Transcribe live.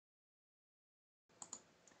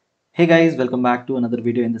Hey guys, welcome back to another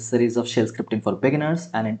video in the series of shell scripting for beginners,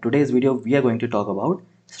 and in today's video we are going to talk about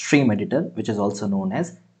stream editor, which is also known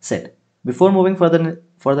as SED. Before moving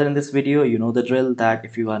further in this video, you know the drill that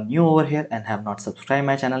if you are new over here and have not subscribed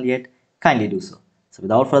my channel yet, kindly do so. So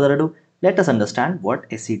without further ado, let us understand what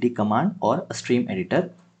SED command or a stream editor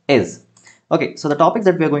is. Okay, so the topic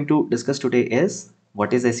that we are going to discuss today is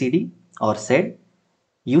what is SED or SED,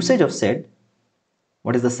 usage of SED,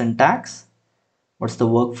 what is the syntax, what's the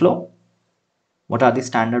workflow, what are the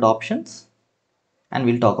standard options, and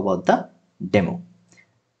we'll talk about the demo.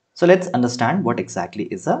 So let's understand what exactly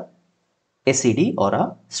is a SED or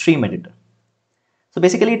a stream editor. So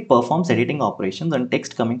basically it performs editing operations on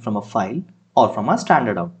text coming from a file or from a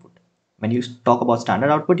standard output. When you talk about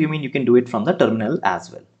standard output, you mean you can do it from the terminal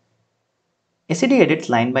as well. SED edits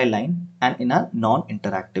line by line and in a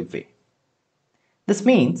non-interactive way. This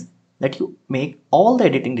means that you make all the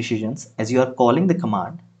editing decisions as you are calling the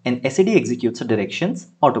command, and SED executes the directions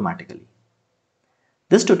automatically.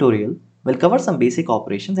 This tutorial will cover some basic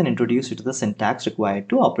operations and introduce you to the syntax required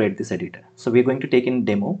to operate this editor. So we are going to take in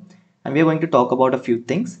demo and we are going to talk about a few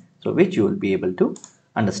things through which you will be able to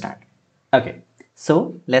understand. Okay,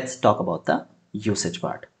 so let's talk about the usage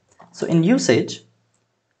part. So in usage,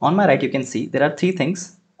 on my right you can see there are three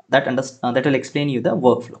things that will explain you the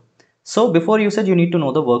workflow. So before usage you need to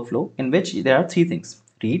know the workflow, in which there are three things: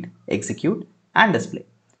 read, execute and display.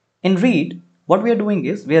 In read, what we are doing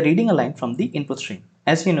is we are reading a line from the input stream.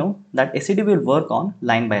 As you know that SED will work on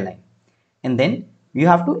line by line, and then you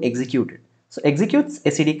have to execute it. So executes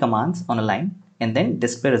SED commands on a line and then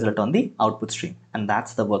display result on the output stream, and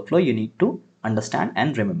that's the workflow you need to understand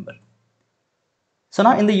and remember. So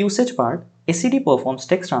now in the usage part, SED performs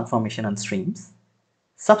text transformation on streams,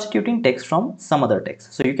 substituting text from some other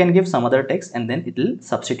text. So you can give some other text and then it will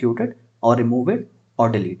substitute it or remove it or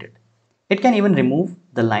delete it. It can even remove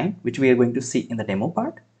the line, which we are going to see in the demo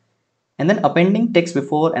part, and then appending text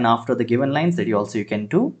before and after the given lines that you can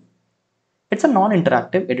do. It's a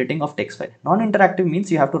non-interactive editing of text file. Non-interactive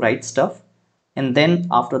means you have to write stuff, and then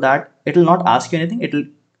after that it will not ask you anything. It will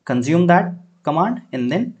consume that command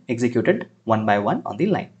and then execute it one by one on the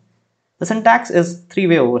line. The syntax is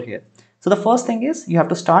three-way over here. So the first thing is you have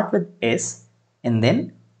to start with S, and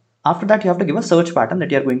then after that you have to give a search pattern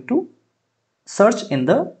that you are going to search in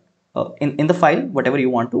the in the file whatever you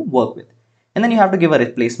want to work with, and then you have to give a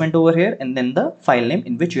replacement over here and then the file name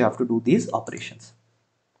in which you have to do these operations.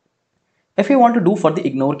 If you want to do for the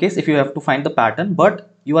ignore case, if you have to find the pattern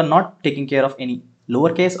but you are not taking care of any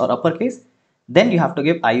lowercase or uppercase, then you have to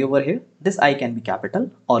give I over here. This I can be capital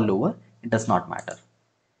or lower, it does not matter.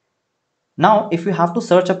 Now if you have to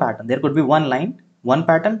search a pattern, there could be one line, one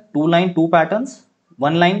pattern, two line, two patterns,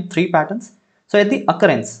 one line, three patterns. So at the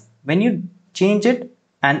occurrence, when you change it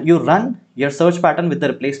and you run your search pattern with the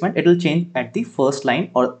replacement, it will change at the first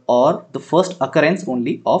line or the first occurrence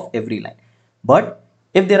only of every line. But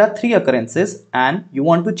if there are three occurrences and you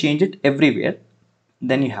want to change it everywhere,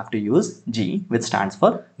 then you have to use G, which stands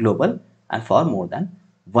for global and for more than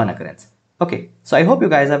one occurrence. Okay, so I hope you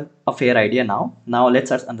guys have a fair idea now. Now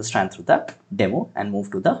let's understand through the demo and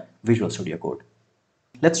move to the Visual Studio Code.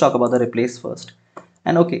 Let's talk about the replace first.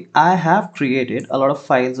 And okay, I have created a lot of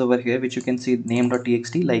files over here which you can see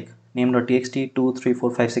name.txt, like name.txt 2 3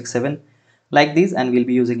 4 5 6 7 like these, and we'll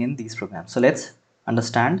be using in these programs. So let's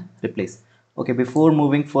understand replace. Okay, before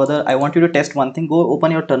moving further, I want you to test one thing. Go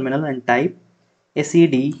open your terminal and type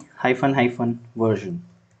sed version.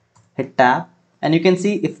 Hit tab, and you can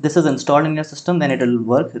see if this is installed in your system, then it will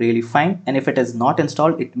work really fine, and if it is not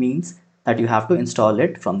installed, it means that you have to install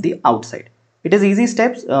it from the outside. It is easy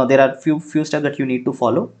steps. There are few steps that you need to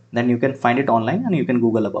follow. Then you can find it online and you can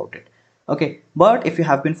Google about it. Okay, but if you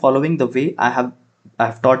have been following the way I have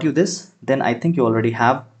taught you this, then I think you already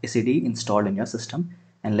have SED installed in your system.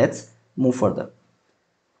 And let's move further.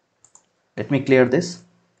 Let me clear this.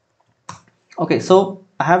 Okay, so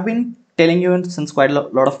I have been telling you since quite a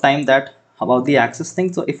lot of time that about the access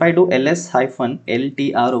thing. So if I do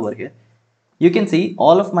ls-ltr over here, you can see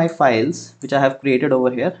all of my files which I have created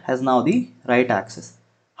over here has now the write access.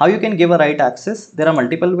 How you can give a write access? There are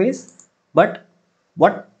multiple ways, but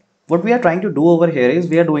what we are trying to do over here is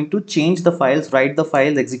we are going to change the files, write the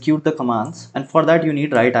files, execute the commands, and for that you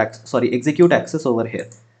need execute access over here.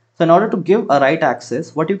 So in order to give a write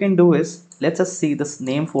access, what you can do is, let's just see this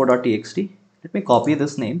name4.txt. Let me copy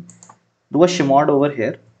this name, do a chmod over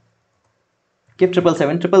here, give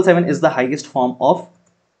 777. 777 is the highest form of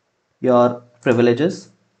your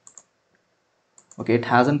privileges. Okay, it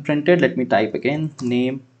hasn't printed. Let me type again,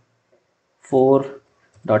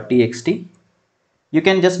 name4.txt, You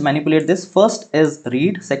can just manipulate this. First is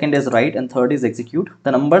read, second is write, and third is execute.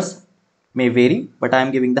 The numbers may vary, but I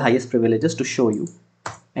am giving the highest privileges to show you.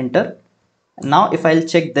 Enter. Now if I'll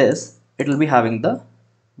check this, it will be having the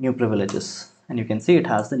new privileges, and you can see it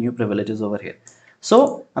has the new privileges over here.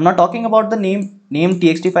 So I'm not talking about the name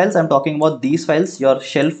txt files, I'm talking about these files. Your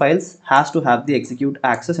shell files has to have the execute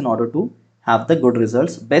access in order to have the good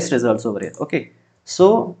results, best results over here. Okay,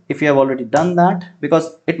 so if you have already done that,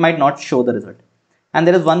 because it might not show the result. And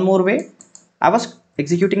there is one more way. I was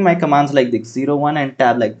executing my commands like this, 0 1 and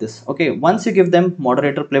tab like this. Okay, once you give them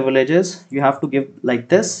moderator privileges, you have to give like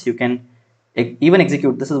this. You can even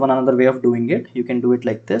execute. This is one another way of doing it. You can do it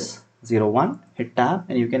like this, 0 1, hit tab,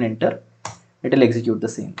 and you can enter. It will execute the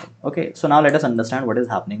same thing. Okay, so now let us understand what is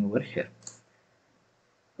happening over here.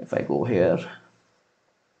 If I go here,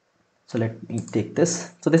 so let me take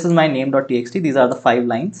this. So this is my name.txt. These are the 5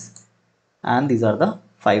 lines, and these are the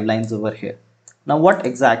 5 lines over here. Now what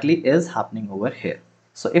exactly is happening over here?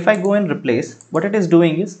 So if I go and replace, what it is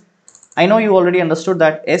doing is, I know you already understood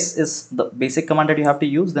that S is the basic command that you have to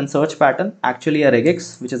use, then search pattern, actually a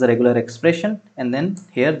regex, which is a regular expression, and then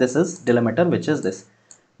here this is delimiter, which is this.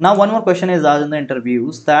 Now one more question is asked in the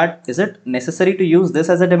interviews, that is it necessary to use this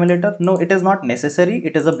as a delimiter? No, it is not necessary.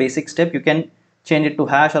 It is a basic step. You can change it to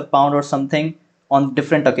hash or pound or something on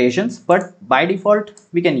different occasions, but by default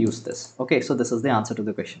we can use this. Okay, so this is the answer to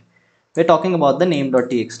the question. We're talking about the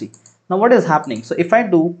name.txt. Now what is happening? So if I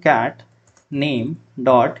do cat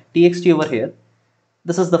name.txt over here,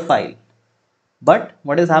 this is the file. But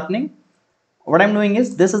what is happening? What I'm doing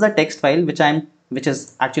is, this is a text file which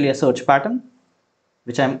is actually a search pattern,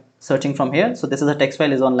 which I'm searching from here. So this is a text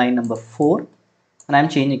file, is on line number 4, and I'm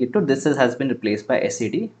changing it to this has been replaced by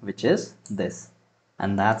SED, which is this.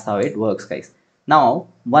 And that's how it works, guys. Now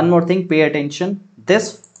one more thing, pay attention.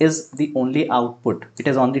 This is the only output. It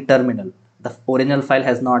is on the terminal. The original file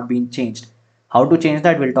has not been changed. How to change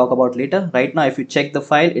that we'll talk about later. Right now if you check the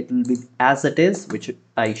file, it will be as it is, which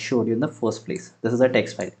I showed you in the first place. This is a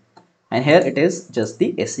text file, and here it is just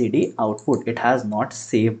the SED output. It has not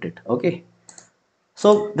saved it. Okay,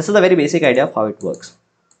 so this is the very basic idea of how it works.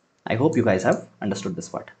 I hope you guys have understood this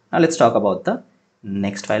part. Now let's talk about the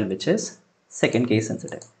next file, which is second case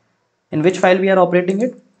sensitive. In which file we are operating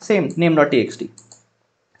it? Same, name.txt.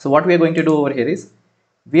 So what we are going to do over here is,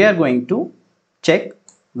 we are going to check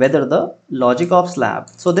whether the logic ops lab,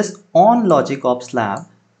 so this on logic ops lab,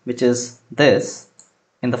 which is this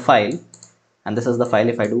in the file, and this is the file.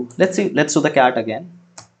 If I do, let's do the cat again,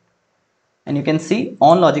 and you can see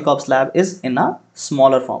on logic ops lab is in a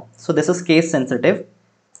smaller form. So this is case sensitive.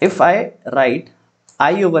 If I write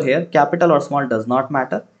I over here, capital or small does not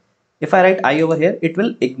matter. If I write I over here, it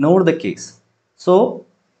will ignore the case. So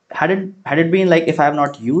had it been like, if I have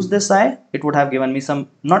not used this I, it would have given me some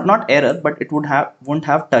not error, but it wouldn't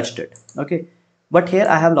have touched it. Okay, but here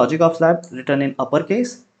I have logic ops lab written in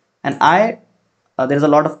uppercase, and I there's a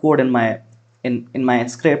lot of code in my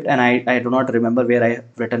script, and I do not remember where I have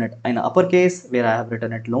written it in uppercase, where I have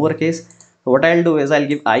written it lowercase. So what I'll do is, I'll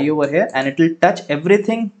give I over here, and it will touch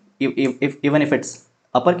everything. Even if it's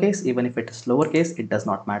uppercase, even if it is lowercase, it does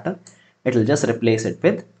not matter. It will just replace it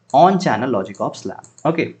with on channel logic ops lab.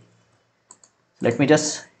 Okay, let me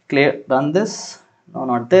just run this. No,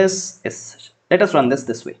 not this. Let us run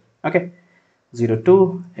this way. Okay,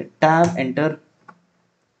 02, hit tab, enter,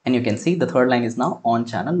 and you can see the third line is now on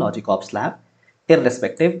channel logic ops lab,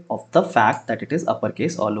 irrespective of the fact that it is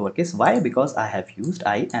uppercase or lowercase. Why? Because I have used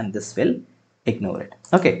I, and this will ignore it.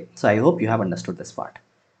 Okay, so I hope you have understood this part.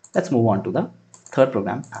 Let's move on to the third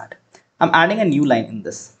program, add. I'm adding a new line in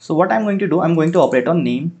this. So what I'm going to do, I'm going to operate on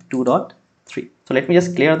name 2.3. So let me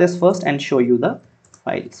just clear this first and show you the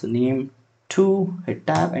file. So name 2, hit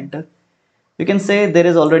tab, enter. You can say there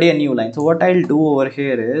is already a new line. So what I'll do over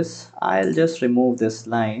here is, I'll just remove this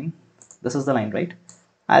line. This is the line, right?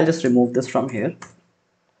 I'll just remove this from here,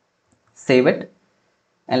 save it,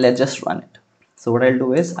 and let's just run it. So what I'll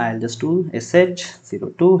do is, I'll just do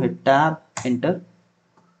sh02, hit tab, enter,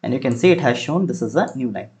 and you can see it has shown this is a new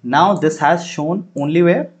line. Now this has shown only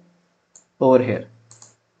where? Over here.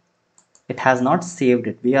 It has not saved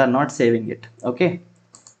it. We are not saving it. Okay,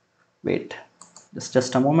 wait,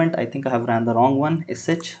 just a moment. I think I have ran the wrong one.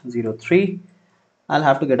 sh03. I'll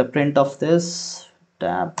have to get a print of this.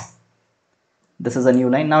 Tab. This is a new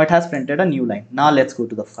line. Now it has printed a new line. Now let's go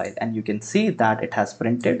to the file, and you can see that it has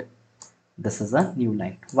printed. This is a new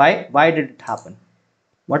line. Why did it happen?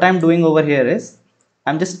 What I'm doing over here is,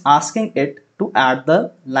 I'm just asking it to add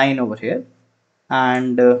the line over here,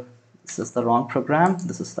 and this is the wrong program.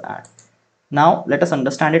 This is the add. Now let us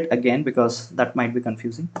understand it again, because that might be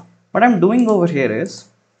confusing. What I'm doing over here is,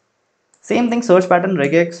 Same thing, search pattern,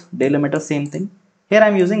 regex, delimiter, same thing. Here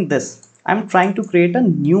I'm using this. I'm trying to create a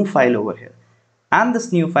new file over here. And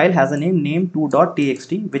this new file has a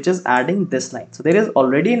name2.txt, which is adding this line. So there is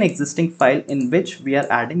already an existing file in which we are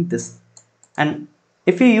adding this. And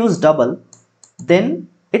if you use double, then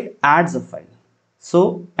it adds a file.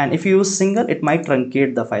 So, and if you use single, it might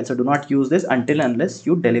truncate the file. So do not use this until unless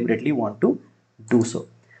you deliberately want to do so.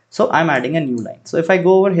 So I'm adding a new line. So if I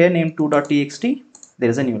go over here, name2.txt, there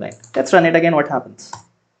is a new line. Let's run it again. What happens?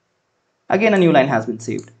 Again, a new line has been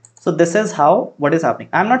saved. So this is how what is happening.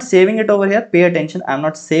 I'm not saving it over here. Pay attention. I'm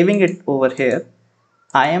not saving it over here.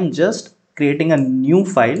 I am just creating a new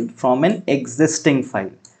file from an existing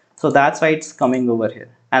file. So that's why it's coming over here.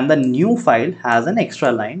 And the new file has an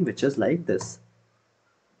extra line which is like this.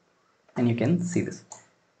 And you can see this.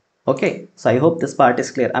 Okay, so I hope this part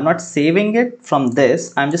is clear. I'm not saving it from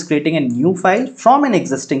this. I'm just creating a new file from an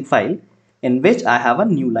existing file in which I have a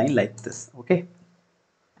new line like this. Okay,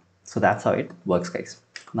 so that's how it works, guys.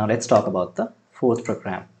 Now let's talk about the fourth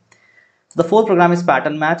program. The fourth program is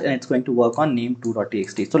pattern match, and it's going to work on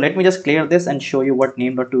name2.txt. So let me just clear this and show you what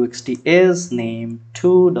name.txt is.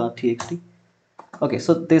 Name2.txt. Okay,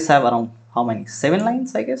 so these have around how many? 7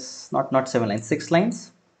 lines, I guess. Not 7 lines, 6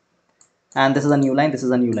 lines. And this is a new line, this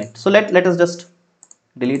is a new line. So let us just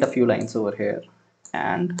delete a few lines over here,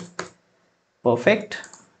 and perfect.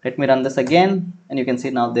 Let me run this again, and you can see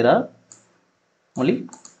now there are only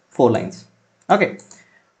 4 lines. Okay,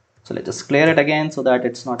 so let's just clear it again so that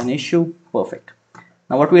it's not an issue. Perfect.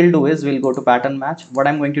 Now what we'll do is we'll go to pattern match. What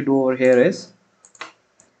I'm going to do over here is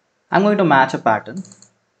I'm going to match a pattern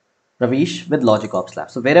Ravish with logic ops lab.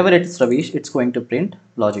 So wherever it's Ravish, it's going to print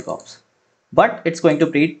logic ops, but it's going to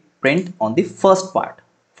print on the first part.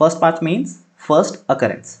 First part means first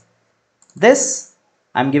occurrence. This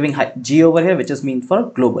I'm giving G over here, which is mean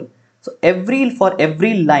for global. So for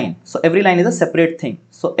every line, so every line is a separate thing.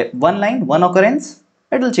 So one line, one occurrence,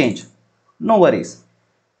 it will change. No worries.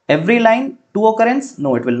 Every line, 2 occurrence,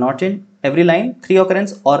 no, it will not change. Every line, 3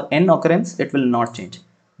 occurrence or n occurrence, it will not change.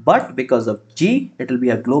 But because of G, it will be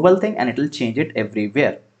a global thing and it will change it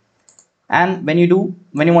everywhere. And when you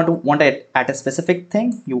want to add a specific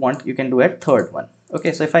thing, you can do a third one.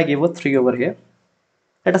 Okay, so if I give a 3 over here,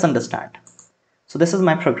 let us understand. So this is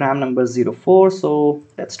my program number 04. So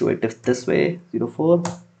let's do it this way, 04.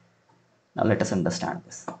 Now let us understand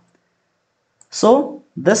this. So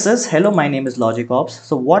this is hello, my name is Logic Ops.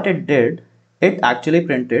 So what it did, it actually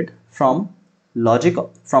printed from Ravi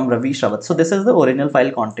Shravat. So this is the original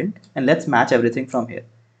file content, and let's match everything from here.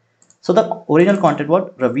 So the original content,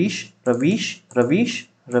 what? Ravish, Ravish, Ravish,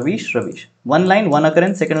 Ravish, Ravish. One line, one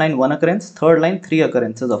occurrence, second line, one occurrence, third line, 3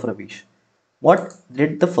 occurrences of Ravish. What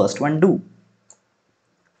did the first one do?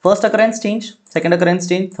 First occurrence change, second occurrence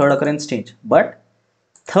change, third occurrence change. But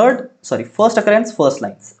first occurrence, first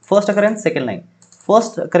line, first occurrence, second line,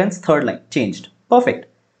 first occurrence, third line changed. Perfect.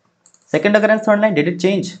 Second occurrence, third line, did it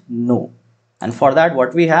change? No. And for that,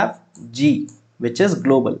 what we have? G, which is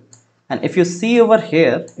global. And if you see over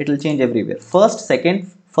here, it will change everywhere. First,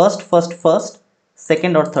 second, first,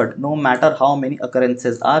 second or third. No matter how many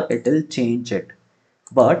occurrences are, it will change it.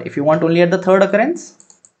 But if you want only at the third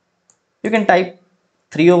occurrence, you can type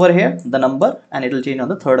 3 over here, the number, and it will change on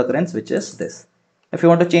the third occurrence, which is this. If you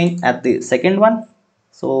want to change at the second one,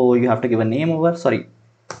 so you have to give a name over,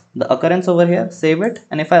 the occurrence over here, save it.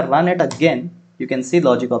 And if I run it again, you can see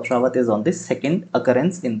logic of Shravat is on the second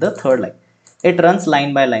occurrence in the third line. It runs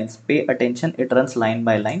line by lines. Pay attention. It runs line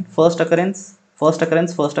by line. First occurrence, first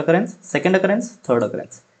occurrence, first occurrence, second occurrence, third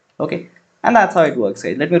occurrence. Okay. And that's how it works,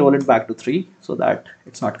 guys. Let me roll it back to 3 so that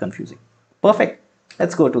it's not confusing. Perfect.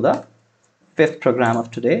 Let's go to the fifth program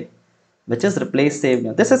of today, which is replace save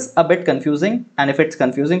new. This is a bit confusing. And if it's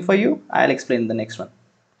confusing for you, I'll explain the next one.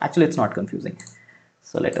 Actually, it's not confusing.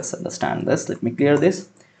 So let us understand this. Let me clear this.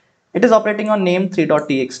 It is operating on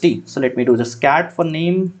name3.txt. So let me do just cat for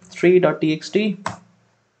name3.txt.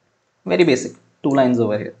 Very basic, 2 lines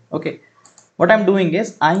over here. Okay. What I'm doing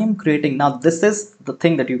is I am creating, now this is the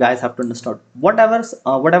thing that you guys have to understand.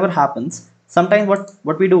 Whatever happens, sometimes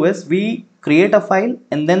what we do is we create a file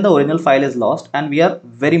and then the original file is lost and we are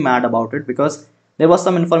very mad about it because there was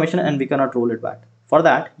some information and we cannot roll it back. For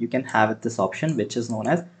that, you can have this option which is known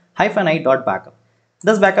as -i.backup.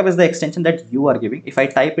 This backup is the extension that you are giving. If I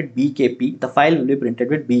type it BKP, the file will be printed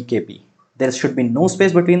with BKP. There should be no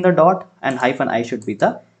space between the dot, and -i should be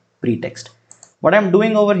the pretext. What I'm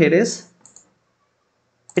doing over here is,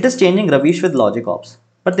 it is changing Ravish with logic ops,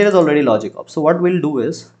 but there is already logic ops. So what we'll do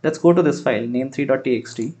is, let's go to this file,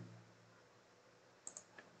 name3.txt.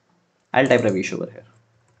 I'll type Ravish over here.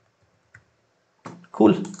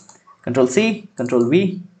 Cool. Control C, Control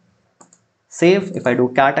V. Save. If I do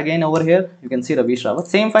cat again over here, you can see Ravish Rawat,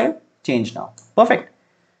 same file, change now. Perfect.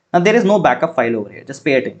 Now there is no backup file over here, just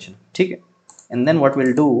pay attention. Okay. And then what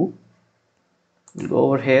we'll do, we'll go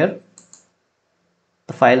over here.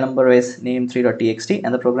 The file number is name3.txt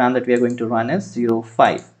and the program that we are going to run is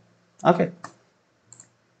 05. Okay.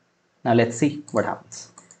 Now let's see what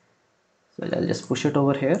happens. So I'll just push it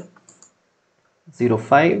over here.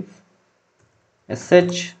 05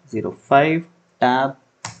 sh 05 tab,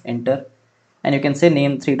 enter, and you can say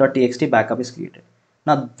name3.txt backup is created.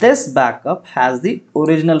 Now this backup has the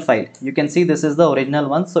original file. You can see this is the original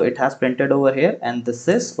one, so it has printed over here and this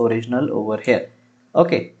is original over here.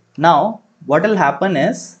 Okay, now what will happen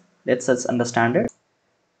is, let's just understand it.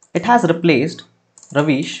 It has replaced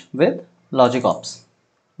Ravish with LogicOps.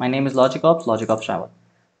 My name is LogicOps Rawat,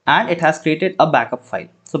 and it has created a backup file.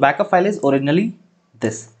 So backup file is originally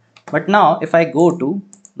this, but now if I go to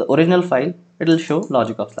the original file, it will show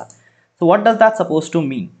LogicOps Lab. So what does that supposed to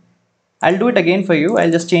mean? I'll do it again for you.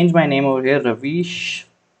 I'll just change my name over here, Ravish.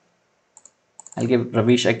 I'll give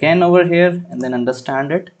Ravish again over here and then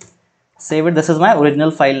understand it. Save it. This is my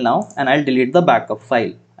original file now, and I'll delete the backup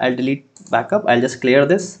file. I'll delete backup. I'll just clear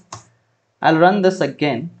this. I'll run this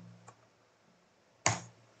again.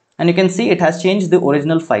 And you can see it has changed the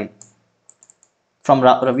original file from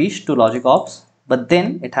Ravish to LogicOps, but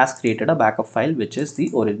then it has created a backup file which is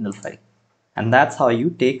the original file. And that's how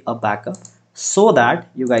you take a backup, so that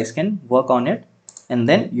you guys can work on it and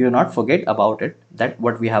then you do not forget about it, that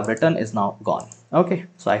what we have written is now gone. Okay,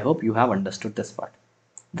 so I hope you have understood this part.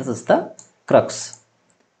 This is the crux.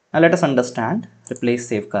 Now let us understand replace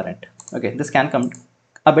save current. Okay, this can come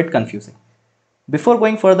a bit confusing. Before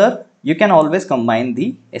going further, you can always combine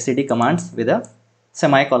the SED commands with a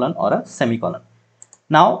semicolon or a semicolon.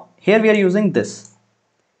 Now here we are using this.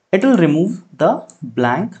 It will remove the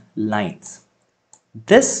blank lines.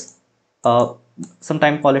 This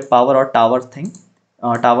sometimes call it power or tower thing,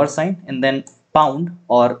 tower sign, and then pound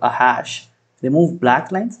or a hash remove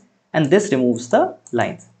black lines, and this removes the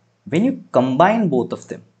lines. When you combine both of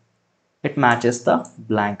them, it matches the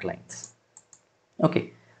blank lines.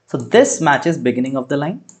 Okay, so this matches beginning of the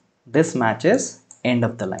line, this matches end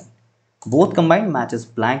of the line. Both combined matches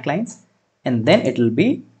blank lines, and then it will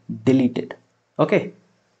be deleted. Okay,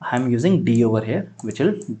 I'm using D over here, which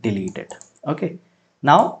will delete it. Okay,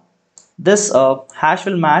 now this hash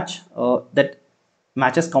will match that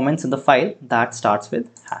matches comments in the file that starts with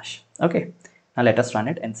hash. Okay, now let us run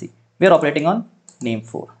it and see. We are operating on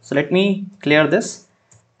name4. So let me clear this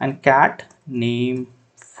and cat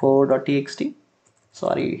name4.txt.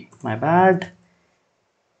 Sorry, my bad.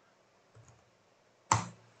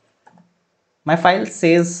 My file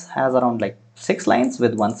says has around like 6 lines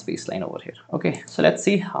with 1 space line over here. Okay, so let's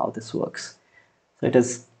see how this works. So it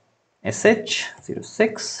is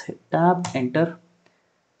sh06, hit tab, enter.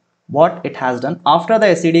 What it has done after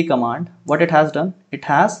the SED command, what it has done, it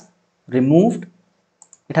has removed,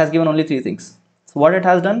 it has given only 3 things. So what it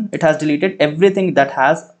has done, it has deleted everything that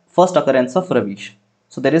has first occurrence of Ravish.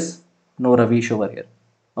 So there is no Ravish over here.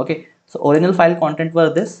 Okay, so original file content were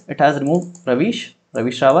this, it has removed Ravish,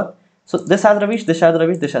 Ravish Rawat. So this has Ravish, this has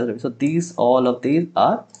Ravish, this has Ravish. So these, all of these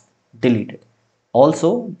are deleted.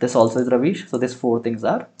 Also, this also is Ravish. So these 4 things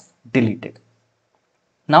are deleted.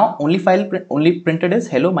 Now only file only printed is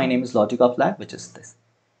hello, my name is LogicOps Lab, which is this.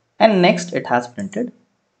 And next it has printed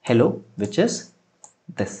hello, which is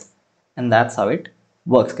this. And that's how it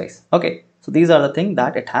works, guys. Okay, so these are the things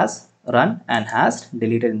that it has run and has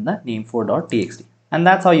deleted in the name4.txt. And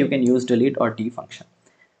that's how you can use delete or d function.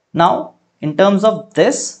 Now in terms of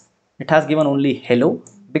this, it has given only hello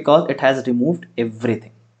because it has removed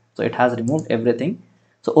everything. So it has removed everything.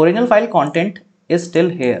 So original file content is still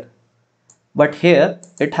here, but here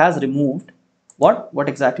it has removed what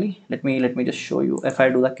exactly? Let me just show you. If I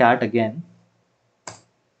do the cat again,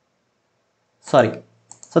 sorry,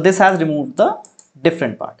 so this has removed the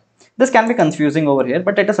different part. This can be confusing over here,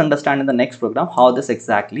 but let us understand in the next program how this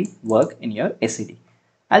exactly work in your SED.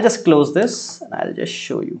 I'll just close this and I'll just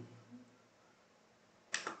show you.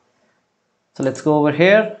 So let's go over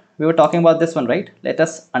here. We were talking about this one, right? Let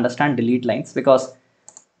us understand delete lines, because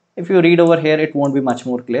if you read over here, it won't be much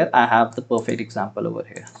more clear. I have the perfect example over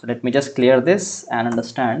here. So let me just clear this and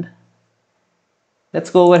understand. Let's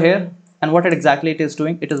go over here, and what exactly it is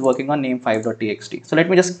doing, it is working on name5.txt. So let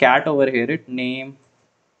me just cat over here it name5,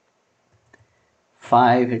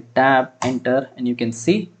 hit tab, enter, and you can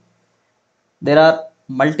see there are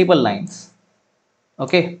multiple lines.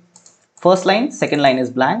 Okay, first line, second line is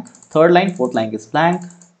blank, third line, fourth line is blank,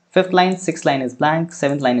 fifth line, sixth line is blank,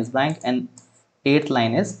 seventh line is blank, and eighth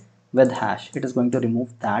line is with hash. It is going to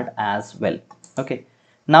remove that as well. Okay,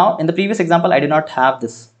 Now in the previous example I did not have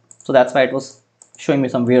this, so that's why it was showing me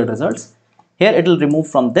some weird results. Here it will remove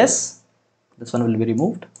from this one will be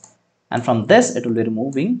removed, and from this it will be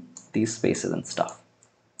removing these spaces and stuff.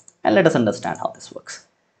 And let us understand how this works.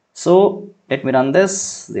 So let me run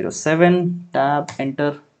this 07 tab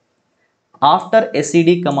enter. After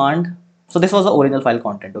SED command, so this was the original file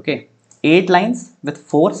content, okay, 8 lines with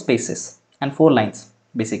 4 spaces and 4 lines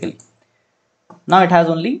basically. Now it has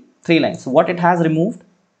only 3 lines. So what it has removed?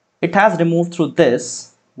 It has removed through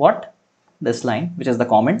this, what? This line, which is the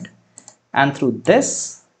comment, and through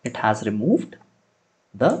this it has removed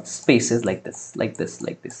the spaces like this, like this,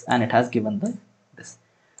 like this, and it has given the this.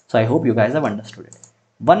 So I hope you guys have understood it.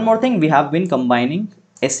 One more thing, we have been combining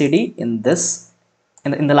SED in this,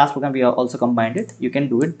 in the last program we have also combined it. You can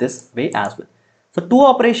do it this way as well. So 2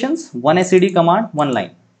 operations, 1 SED command, 1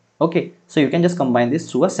 line. Okay, so you can just combine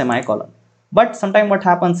this through a semicolon. But sometimes what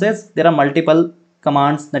happens is there are multiple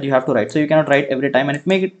commands that you have to write, so you cannot write every time,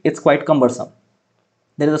 and it's quite cumbersome.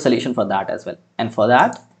 There is a solution for that as well. And for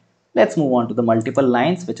that, let's move on to the multiple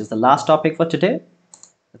lines, which is the last topic for today.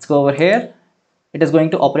 Let's go over here. It is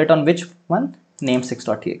going to operate on which one?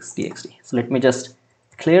 Name6.txt. So let me just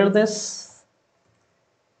clear this,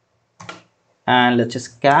 and let's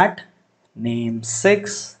just cat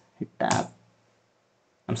name6, hit tab.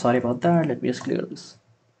 I'm sorry about that. Let me just clear this.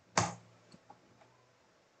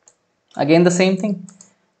 Again the same thing.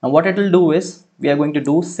 Now what it will do is we are going to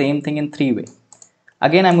do same thing in 3 ways.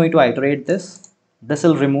 Again I'm going to iterate this. This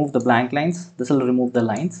will remove the blank lines, this will remove the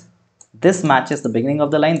lines, this matches the beginning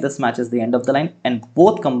of the line, this matches the end of the line, and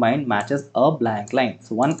both combined matches a blank line.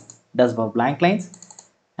 So one does for blank lines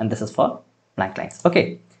and this is for blank lines.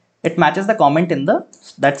 Okay, it matches the comment in the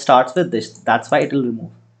that starts with this, that's why it will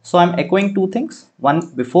remove. So I'm echoing 2 things, one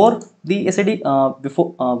before the SED,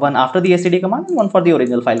 one after the SED command, and one for the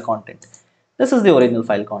original file content. This is the original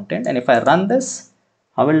file content, and if I run this,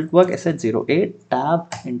 how will it work? SH08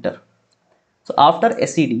 tab enter. So after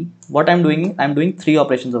SED, what I'm doing 3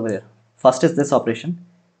 operations over here. First is this operation,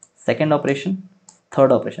 second operation,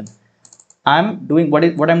 third operation. I'm doing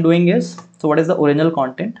what I'm doing is, so what is the original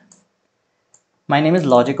content? My name is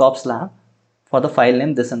LogicOps Lab for the file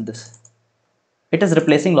name this and this. It is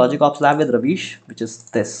replacing LogicOps Lab with Ravish, which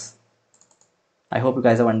is this. I hope you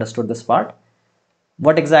guys have understood this part.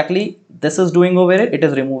 What exactly this is doing over here? It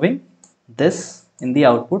is removing this in the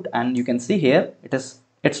output, and you can see here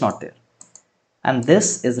it's not there. And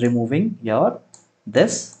this is removing your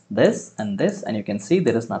this, and this, and you can see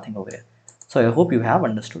there is nothing over here. So I hope you have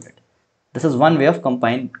understood it. This is one way of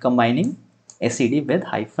combining SED with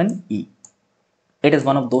 -e. It is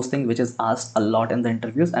one of those things which is asked a lot in the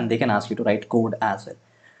interviews, and they can ask you to write code as well.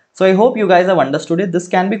 So I hope you guys have understood it. This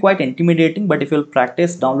can be quite intimidating, but if you'll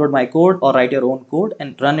practice, download my code or write your own code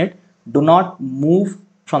and run it. Do not move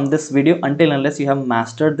from this video unless you have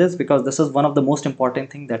mastered this, because this is one of the most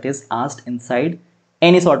important thing that is asked inside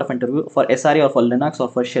any sort of interview for SRE or for Linux or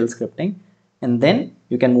for shell scripting, and then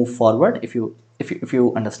you can move forward if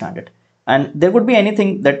you understand it. And there would be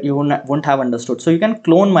anything that you wouldn't have understood, so you can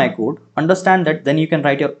clone my code, understand that, then you can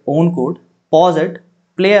write your own code, pause it,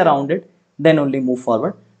 play around it, then only move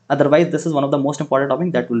forward. Otherwise this is one of the most important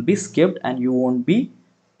topics that will be skipped, and you won't be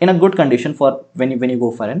in a good condition for when you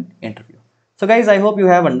go for an interview. So guys, I hope you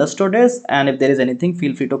have understood this, and if there is anything,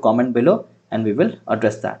 feel free to comment below and we will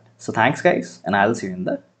address that. So thanks guys, and I'll see you in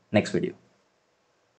the next video.